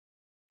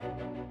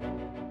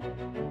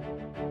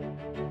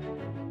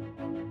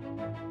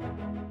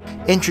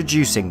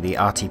Introducing the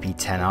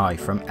RTP10i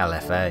from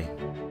LFA.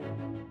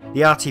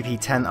 The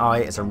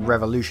RTP10i is a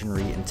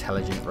revolutionary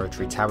intelligent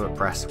rotary tablet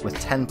press. With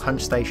 10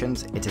 punch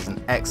stations, it is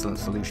an excellent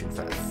solution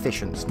for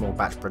efficient small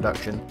batch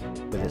production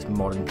with its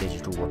modern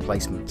digital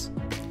replacements.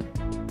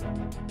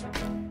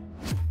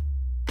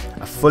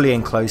 A fully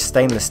enclosed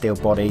stainless steel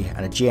body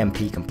and a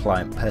GMP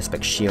compliant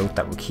Perspex shield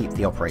that will keep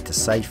the operator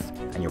safe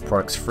and your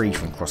products free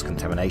from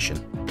cross-contamination.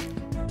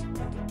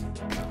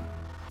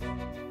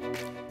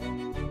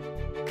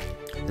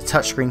 The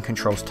touchscreen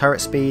controls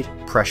turret speed,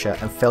 pressure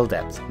and fill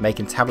depth,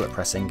 making tablet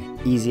pressing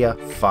easier,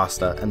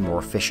 faster and more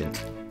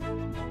efficient.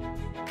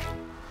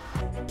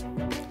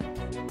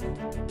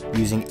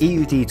 Using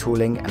EUD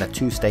tooling and a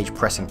 2-stage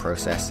pressing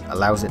process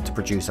allows it to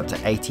produce up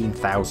to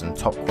 18,000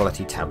 top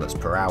quality tablets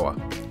per hour.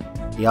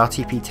 The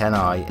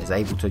RTP10i is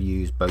able to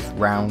use both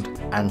round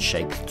and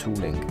shaped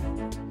tooling.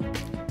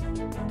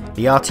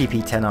 The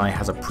RTP10i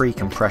has a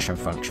pre-compression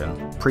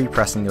function,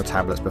 pre-pressing your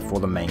tablets before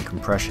the main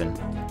compression,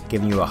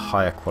 giving you a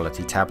higher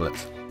quality tablet.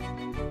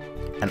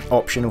 An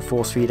optional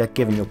force feeder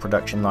giving your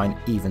production line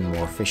even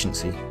more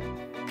efficiency.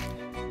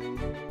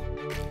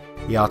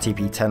 The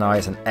RTP10i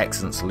is an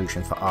excellent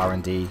solution for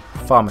R&D,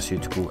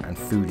 pharmaceutical and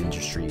food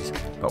industries,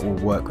 but will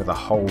work with a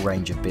whole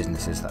range of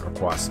businesses that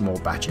require small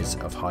batches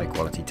of high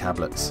quality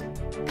tablets.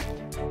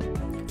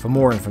 For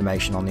more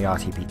information on the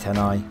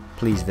RTP10i,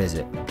 please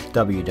visit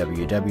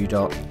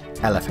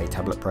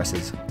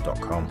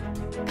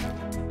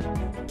www.lfatabletpresses.com.